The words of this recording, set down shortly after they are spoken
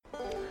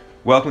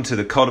Welcome to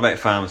the Cultivate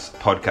Farms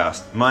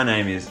podcast. My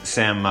name is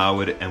Sam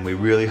Marwood and we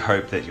really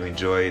hope that you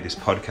enjoy this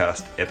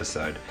podcast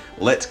episode.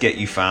 Let's get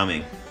you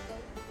farming.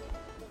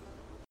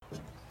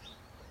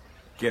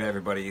 G'day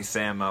everybody,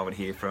 Sam Marwood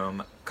here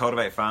from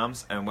Cultivate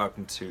Farms and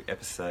welcome to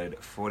episode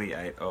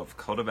 48 of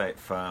Cultivate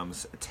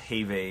Farms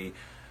TV. I'm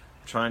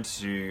trying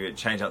to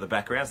change up the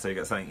background so you've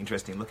got something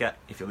interesting to look at.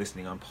 If you're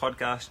listening on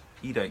podcast,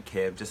 you don't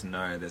care, just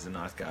know there's a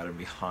nice garden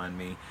behind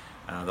me.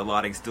 The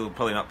lighting's still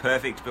probably not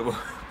perfect, but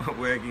we're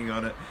working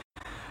on it.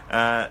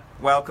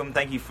 Welcome,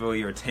 thank you for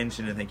your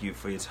attention and thank you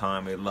for your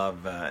time. We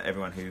love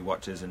everyone who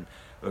watches and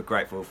we're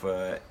grateful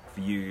for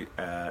you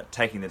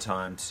taking the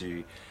time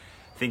to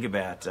think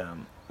about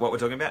what we're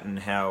talking about and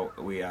how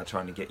we are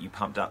trying to get you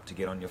pumped up to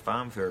get on your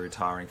farm. For a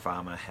retiring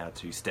farmer, how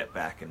to step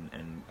back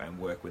and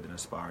work with an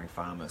aspiring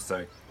farmer. So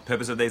the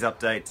purpose of these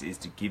updates is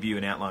to give you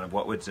an outline of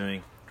what we're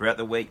doing throughout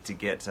the week to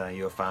get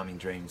your farming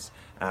dreams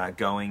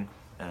going.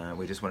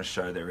 We just want to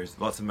show there is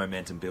lots of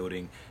momentum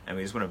building and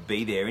we just want to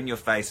be there in your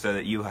face so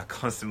that you are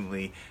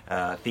constantly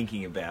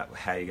thinking about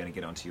how you're going to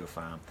get onto your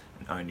farm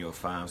and own your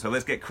farm. So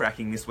let's get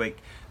cracking this week.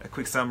 A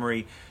quick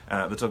summary,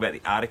 we'll talk about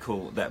the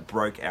article that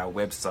broke our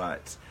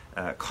website,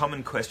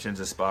 common questions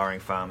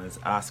aspiring farmers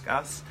ask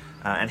us,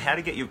 and how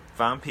to get your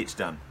farm pitch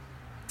done.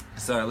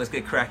 So let's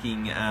get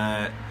cracking.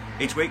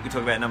 Each week we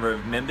talk about a number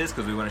of members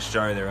because we want to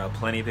show there are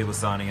plenty of people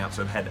signing up.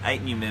 So we've had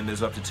 8 new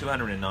members, up to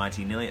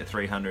 290, nearly at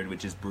 300,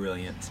 which is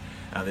brilliant.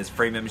 There's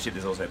free membership,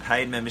 there's also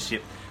paid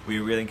membership. We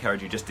really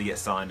encourage you just to get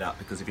signed up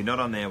because if you're not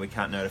on there, we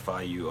can't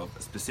notify you of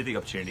specific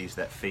opportunities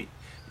that fit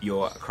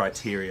your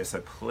criteria,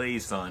 so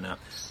please sign up.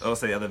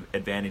 Also, the other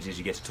advantage is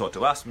you get to talk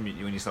to us when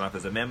you sign up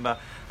as a member,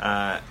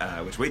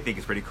 which we think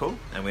is pretty cool,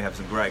 and we have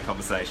some great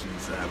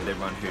conversations with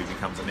everyone who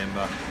becomes a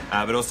member.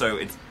 But also,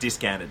 it's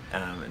discounted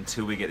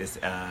until we get this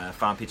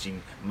farm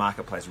pitching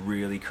marketplace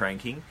really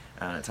cranking.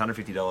 It's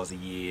 $150 a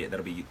year.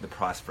 That'll be the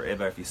price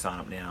forever if you sign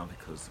up now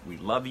because we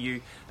love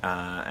you,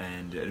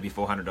 and it'll be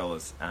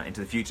 $400 into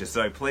the future.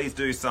 So please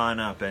do sign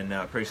up and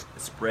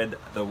spread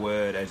the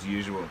word as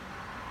usual.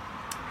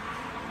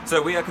 So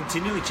we are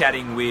continually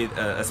chatting with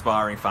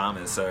aspiring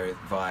farmers, so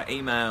via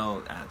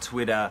email,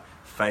 Twitter,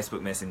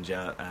 Facebook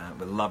Messenger.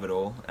 We love it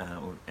all,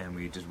 and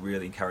we just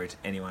really encourage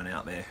anyone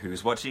out there who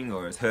is watching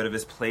or has heard of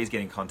us, please get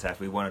in contact.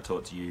 We want to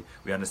talk to you.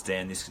 We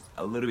understand this is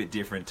a little bit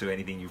different to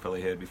anything you've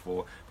probably heard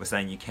before. We're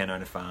saying you can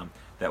own a farm.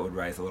 That would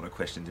raise a lot of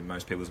questions in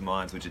most people's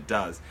minds, which it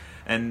does.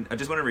 And I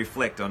just want to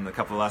reflect on the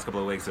last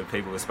couple of weeks of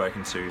people we've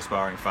spoken to,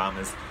 aspiring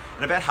farmers,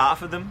 and about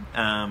half of them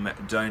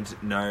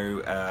don't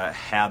know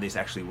how this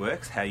actually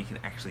works, how you can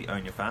actually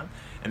own your farm.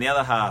 And the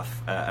other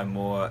half are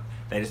more,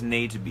 they just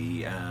need to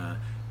be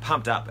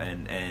pumped up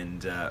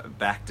and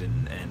backed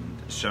and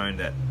shown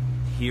that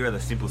here are the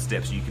simple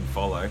steps you can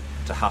follow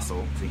to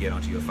hustle to get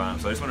onto your farm.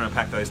 So I just want to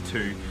unpack those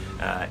two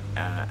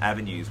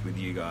avenues with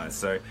you guys.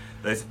 So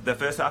the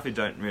first half who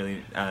don't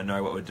really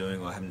know what we're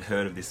doing or haven't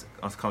heard of this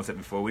concept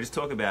before, we just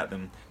talk about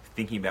them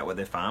thinking about what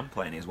their farm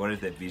plan is, what is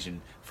their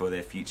vision for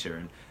their future,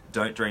 and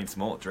don't dream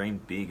small, dream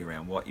big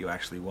around what you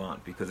actually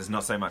want, because it's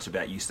not so much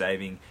about you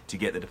saving to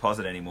get the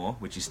deposit anymore,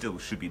 which you still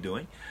should be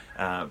doing,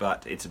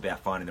 but it's about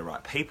finding the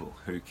right people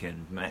who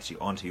can match you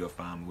onto your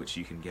farm, which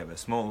you can give a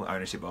small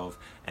ownership of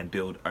and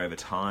build over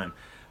time.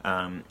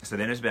 So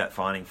then it's about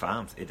finding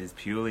farms. It is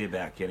purely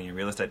about getting a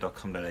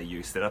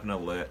realestate.com.au, set up an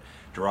alert,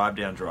 drive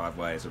down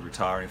driveways of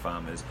retiring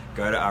farmers,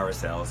 go to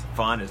RSLs,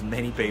 find as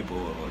many people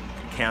or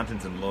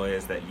accountants and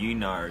lawyers that you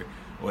know,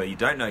 or you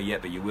don't know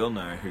yet, but you will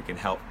know, who can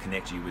help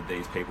connect you with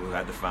these people who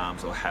have the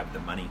farms or have the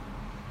money.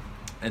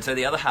 And so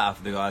the other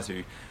half, the guys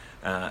who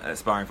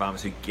aspiring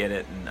farmers who get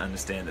it and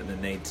understand that the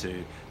need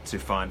to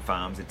find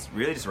farms, it's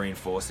really just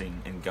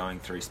reinforcing and going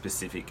through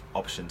specific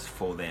options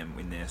for them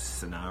in their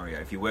scenario.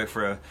 If you work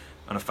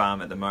on a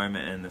farm at the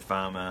moment and the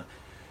farmer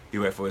you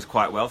work for is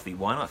quite wealthy,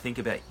 why not think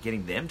about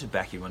getting them to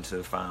back you onto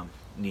the farm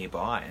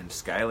nearby and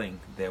scaling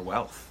their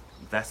wealth?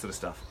 That sort of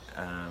stuff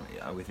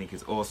we think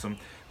is awesome,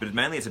 but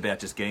mainly it's about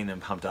just getting them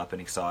pumped up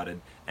and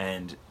excited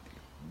and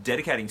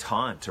dedicating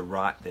time to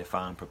write their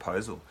farm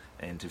proposal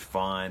and to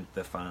find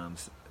the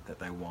farms that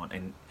they want,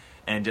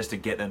 and just to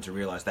get them to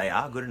realise they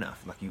are good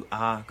enough. Like, you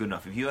are good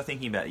enough. If you are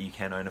thinking about you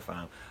can own a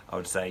farm, I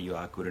would say you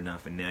are good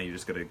enough, and now you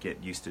just got to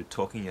get used to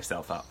talking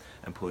yourself up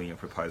and pulling a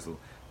proposal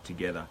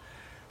together.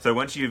 So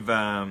once you've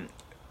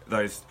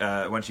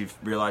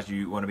realised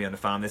you want to be on the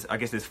farm,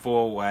 there's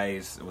 4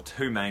 ways, or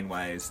 2 main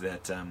ways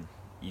that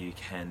you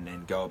can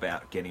then go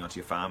about getting onto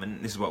your farm,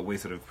 and this is what we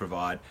sort of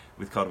provide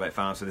with Cultivate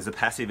Farms. So there's a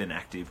passive and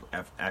active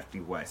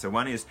way. So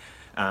one is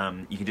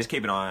you can just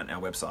keep an eye on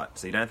our website,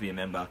 so you don't have to be a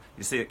member.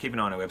 You see, keep an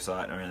eye on our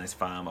website around these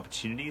farm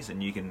opportunities,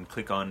 and you can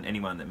click on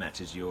anyone that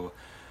matches your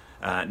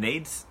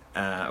needs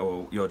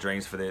or your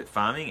dreams for the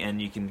farming,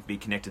 and you can be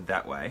connected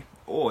that way.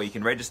 Or you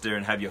can register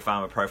and have your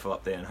farmer profile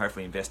up there, and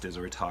hopefully investors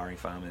or retiring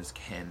farmers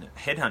can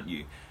headhunt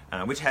you,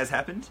 which has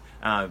happened.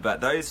 But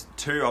those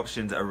 2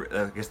 options are,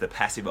 I guess, the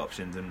passive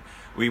options, and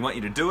we want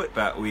you to do it,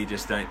 but we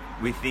just don't.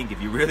 We think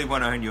if you really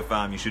want to own your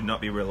farm, you should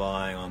not be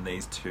relying on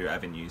these 2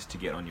 avenues to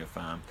get on your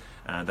farm.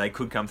 They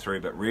could come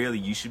through, but really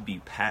you should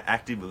be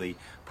actively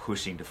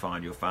pushing to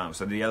find your farm.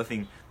 So the other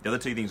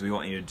two things we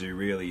want you to do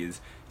really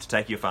is to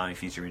take your farming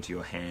future into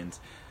your hands.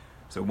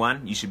 So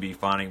one, you should be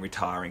finding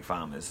retiring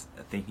farmers,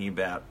 thinking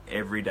about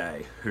every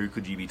day who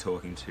could you be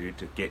talking to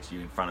get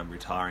you in front of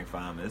retiring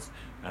farmers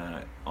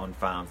on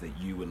farms that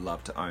you would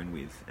love to own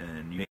with.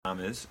 And you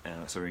farmers,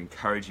 so we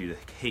encourage you to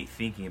keep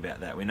thinking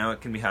about that. We know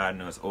it can be hard,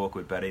 and it's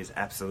awkward, but it is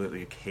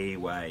absolutely a key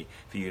way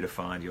for you to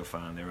find your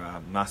farm. You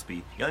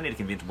only need to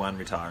convince one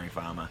retiring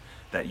farmer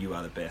that you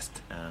are the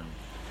best.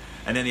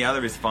 And then the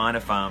other is find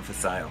a farm for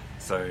sale.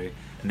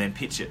 And then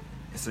pitch it.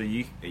 So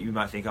you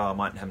might think, I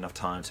might have enough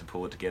time to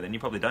pull it together, and you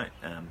probably don't.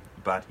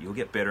 But you'll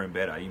get better and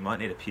better. You might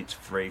need to pitch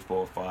 3,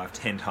 4, 5,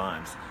 10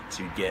 times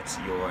to get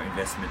your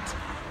investment,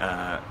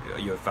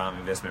 your farm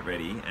investment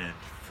ready, and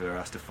for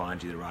us to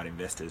find you the right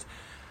investors.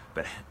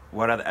 But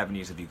what other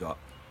avenues have you got?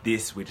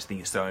 This, we just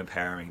think is so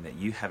empowering that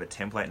you have a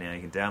template now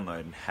you can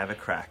download and have a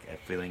crack at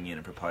filling in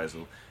a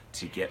proposal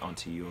to get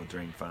onto your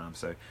dream farm.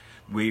 So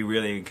we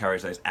really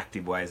encourage those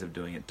active ways of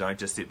doing it. Don't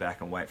just sit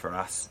back and wait for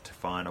us to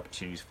find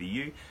opportunities for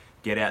you.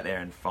 Get out there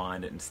and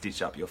find it and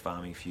stitch up your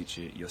farming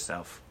future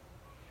yourself.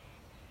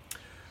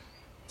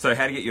 So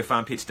how to get your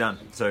farm pitch done.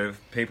 So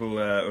people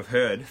have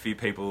heard a few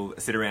people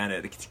sit around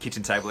at the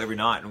kitchen table every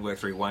night and work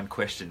through one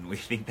question. We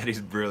think that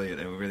is brilliant,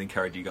 and we really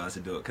encourage you guys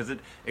to do it, because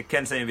it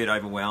can seem a bit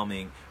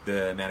overwhelming,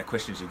 the amount of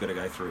questions you've got to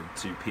go through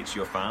to pitch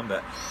your farm,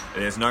 but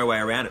there's no way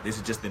around it. This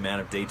is just the amount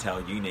of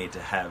detail you need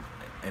to have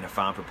in a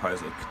farm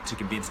proposal to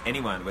convince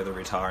anyone, whether a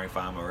retiring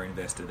farmer or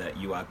investor, that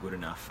you are good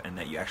enough and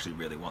that you actually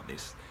really want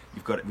this.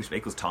 You've got it, which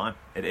equals time.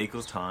 It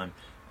equals time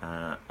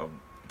of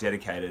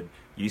dedicated,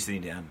 you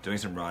sitting down, doing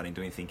some writing,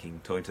 doing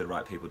thinking, talking to the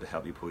right people to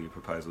help you pull your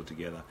proposal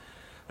together.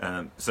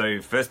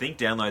 So first thing,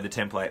 download the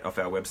template off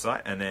our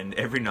website, and then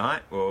every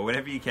night or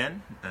whenever you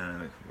can,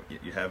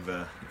 you have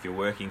if you're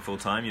working full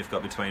time, you've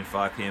got between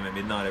 5 p.m. and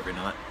midnight every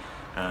night.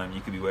 You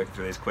could be working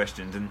through these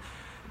questions, and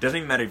it doesn't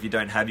even matter if you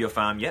don't have your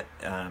farm yet.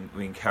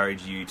 We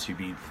encourage you to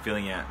be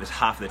filling out. There's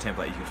half of the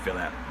template you can fill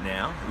out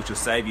now, which will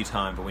save you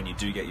time for when you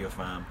do get your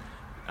farm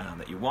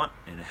that you want,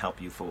 and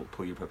help you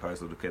pull your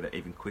proposal together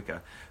even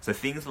quicker. So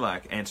things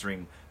like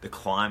answering the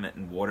climate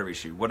and water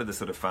issue. What are the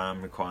sort of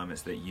farm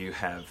requirements that you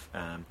have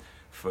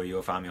for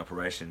your farming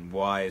operation?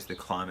 Why is the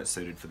climate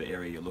suited for the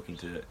area you're looking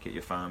to get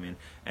your farm in?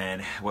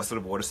 And what sort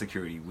of water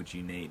security would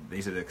you need?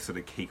 These are the sort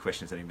of key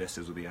questions that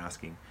investors will be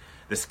asking.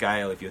 The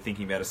scale, if you're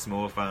thinking about a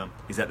smaller farm,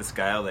 is that the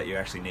scale that you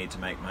actually need to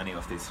make money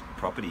off this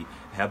property?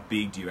 How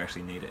big do you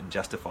actually need it, and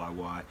justify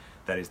why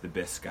that is the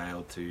best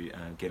scale to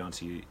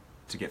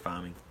get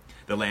farming?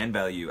 The land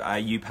value, are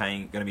you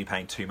going to be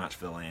paying too much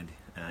for the land?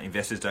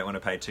 Investors don't want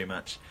to pay too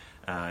much.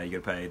 You've got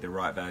to pay the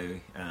right value.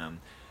 And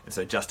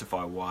so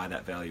justify why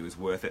that value is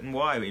worth it, and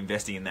why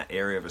investing in that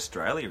area of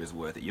Australia is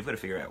worth it. You've got to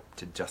figure out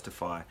to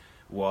justify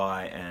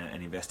why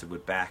an investor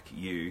would back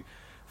you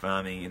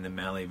farming in the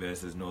Mallee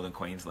versus Northern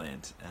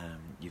Queensland.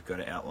 You've got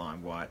to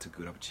outline why it's a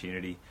good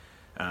opportunity.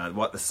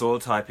 What the soil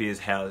type is,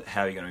 how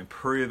you're going to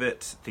improve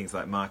it, things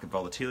like market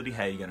volatility,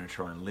 how you're going to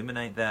try and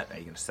eliminate that, are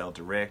you going to sell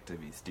direct,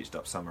 have you stitched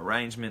up some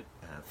arrangement,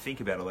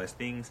 think about all those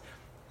things.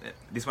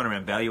 This one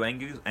around value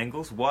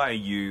angles, why are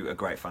you a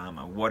great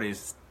farmer? What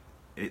is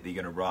it that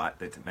you're going to write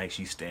that makes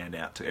you stand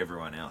out to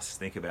everyone else?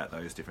 Think about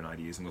those different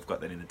ideas, and we've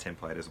got that in the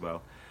template as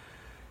well.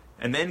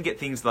 And then get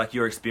things like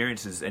your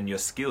experiences and your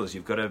skills.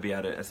 You've got to be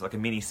able to, it's like a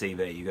mini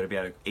CV, you've got to be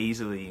able to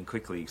easily and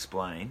quickly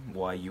explain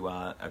why you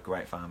are a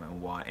great farmer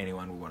and why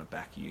anyone will want to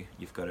back you.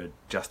 You've got to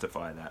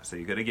justify that. So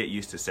you've got to get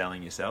used to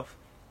selling yourself.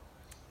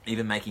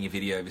 Even making a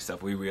video of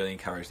yourself, we really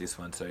encourage this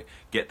one. So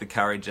get the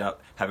courage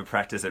up, have a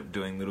practice at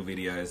doing little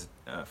videos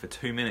for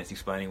 2 minutes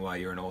explaining why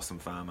you're an awesome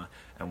farmer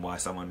and why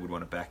someone would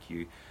want to back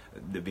you.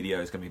 The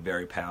video is going to be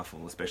very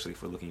powerful, especially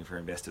if we're looking for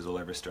investors all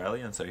over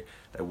Australia, and so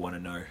they want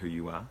to know who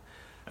you are.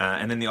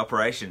 And then the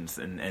operations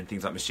and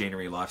things like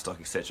machinery,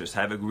 livestock, etc.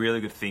 So have a really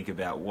good think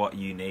about what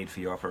you need for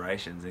your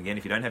operations. And again,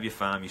 if you don't have your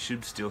farm, you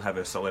should still have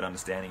a solid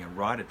understanding and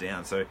write it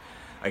down. So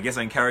I guess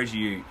I encourage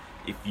you,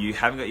 if you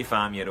haven't got your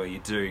farm yet, or you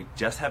do,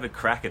 just have a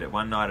crack at it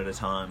one night at a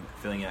time,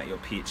 filling out your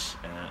pitch,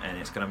 and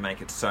it's going to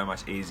make it so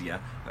much easier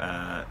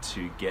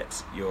to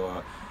get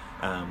your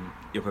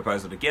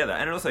proposal together.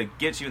 And it also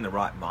gets you in the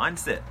right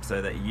mindset,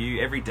 so that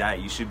every day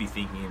you should be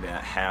thinking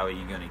about how are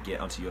you going to get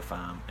onto your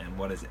farm and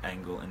what is the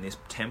angle, and this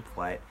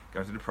template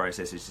going through the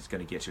process is just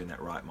going to get you in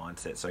that right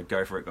mindset. So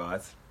go for it,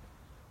 guys.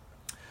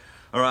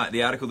 Alright,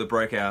 the article that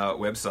broke our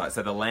website.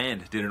 So The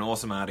Land did an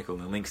awesome article,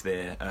 and the link's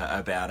there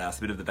about us,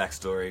 a bit of the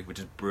backstory, which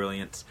is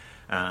brilliant.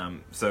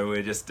 So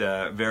we're just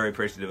very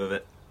appreciative of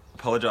it.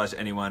 Apologise to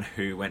anyone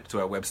who went to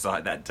our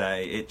website that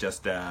day. It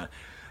just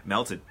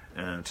melted.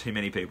 Too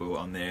many people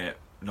on there.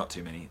 Not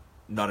too many.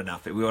 Not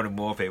enough. We wanted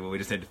more people. We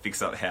just need to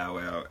fix up how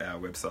our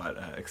website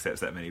accepts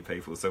that many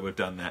people. So we've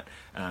done that.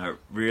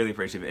 Really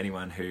appreciative of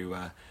anyone who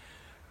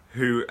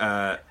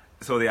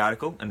saw the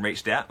article and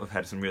reached out. We've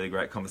had some really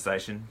great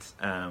conversations.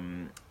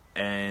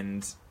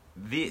 And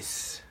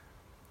this...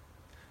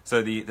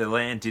 So the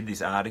Land did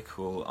this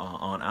article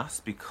on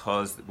us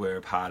because we're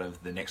a part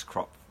of the Next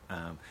Crop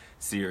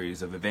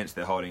series of events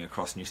they're holding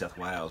across New South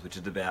Wales, which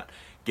is about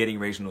getting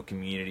regional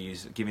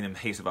communities, giving them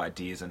heaps of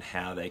ideas on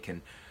how they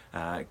can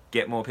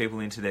get more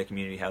people into their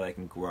community, how they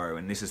can grow.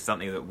 And this is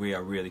something that we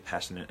are really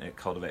passionate at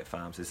Cultivate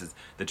Farms. This is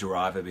the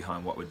driver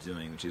behind what we're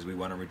doing, which is we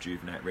want to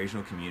rejuvenate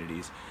regional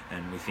communities,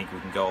 and we think we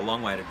can go a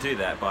long way to do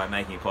that by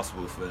making it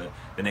possible for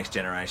the next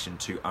generation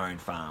to own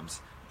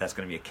farms. That's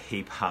going to be a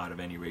key part of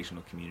any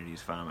regional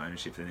community's farm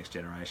ownership for the next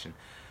generation.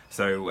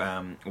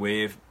 So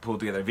we've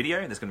pulled together a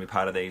video that's going to be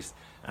part of these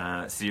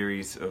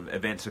series of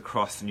events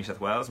across New South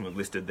Wales, and we've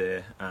listed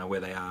there where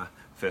they are.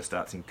 First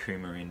starts in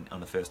Cooma on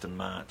the 1st of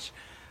March.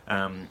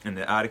 And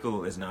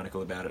there's an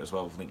article about it as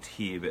well, linked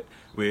here, but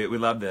we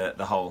love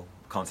the whole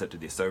concept of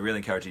this. So I really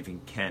encourage you, if you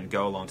can,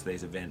 go along to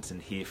these events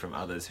and hear from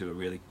others who are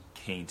really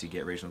keen to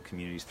get regional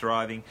communities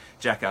thriving.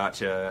 Jack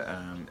Archer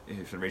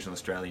from the Regional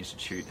Australia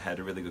Institute had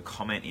a really good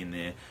comment in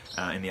there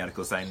in the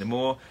article saying the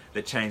more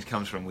that change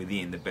comes from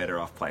within, the better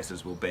off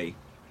places will be.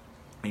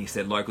 And he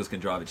said locals can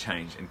drive a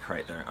change and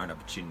create their own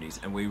opportunities,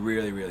 and we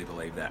really, really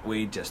believe that.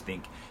 We just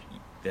think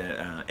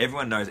that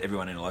everyone knows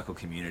everyone in a local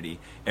community.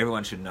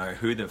 Everyone should know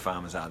who the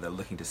farmers are that are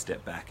looking to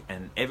step back,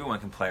 and everyone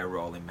can play a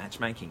role in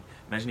matchmaking.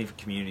 Imagine if a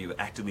community were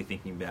actively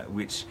thinking about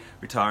which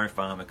retiring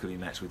farmer could be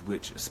matched with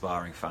which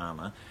aspiring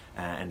farmer,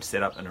 and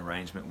set up an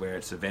arrangement where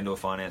it's a vendor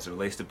finance or a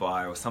lease to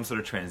buy or some sort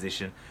of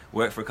transition,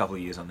 work for a couple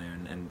of years on there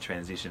and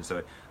transition.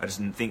 So I just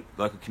think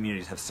local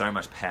communities have so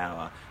much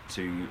power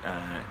to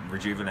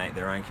rejuvenate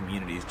their own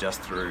communities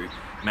just through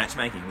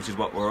matchmaking, which is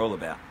what we're all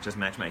about, just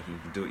matchmaking. You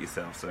can do it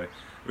yourself. So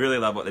really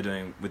love what they're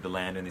doing with the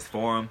land in this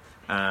forum.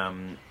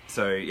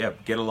 So yeah,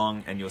 get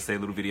along and you'll see a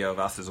little video of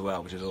us as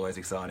well, which is always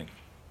exciting.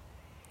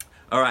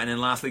 Alright, and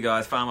then lastly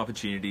guys, farm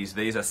opportunities.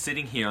 These are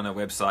sitting here on their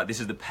website. This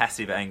is the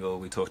passive angle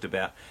we talked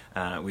about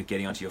with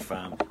getting onto your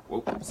farm.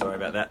 Whoa, sorry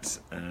about that.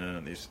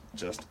 This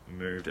just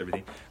moved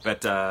everything.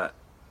 But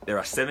there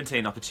are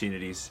 17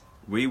 opportunities.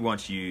 We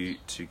want you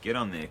to get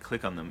on there,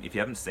 click on them. If you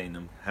haven't seen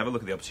them, have a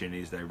look at the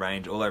opportunities. They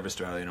range all over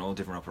Australia and all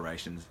different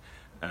operations.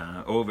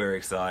 All very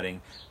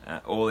exciting.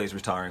 All these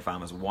retiring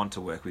farmers want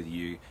to work with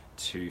you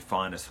to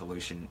find a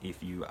solution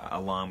if you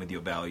align with your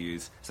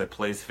values. So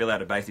please fill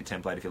out a basic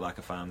template if you like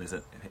a farm. There's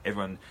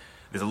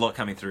a lot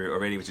coming through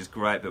already, which is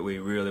great, but we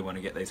really want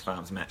to get these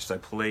farms matched. So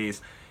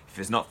please, if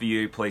it's not for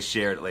you, please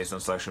share it at least on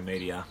social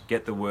media.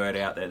 Get the word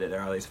out there that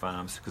there are these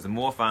farms, because the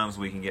more farms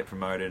we can get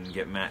promoted and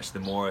get matched, the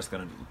more it's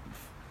going to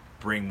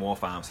bring more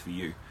farms for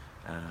you.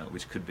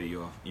 Which could be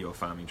your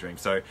farming dream.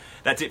 So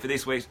that's it for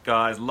this week,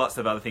 guys. Lots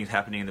of other things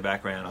happening in the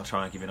background. I'll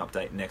try and give you an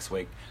update next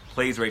week.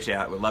 Please reach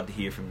out. We'd love to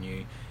hear from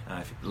you.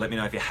 Let me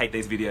know if you hate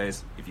these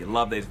videos. If you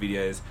love these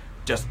videos,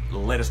 just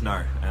let us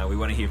know. We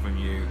want to hear from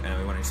you, and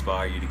we want to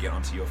inspire you to get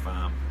onto your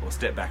farm or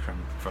step back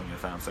from your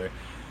farm. So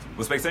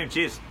we'll speak soon.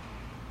 Cheers.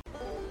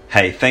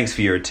 Hey, thanks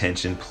for your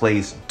attention.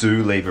 Please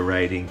do leave a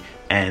rating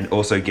and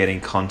also get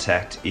in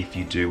contact if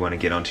you do want to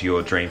get onto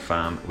your dream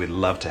farm. We'd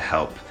love to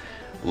help.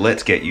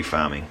 Let's get you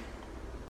farming.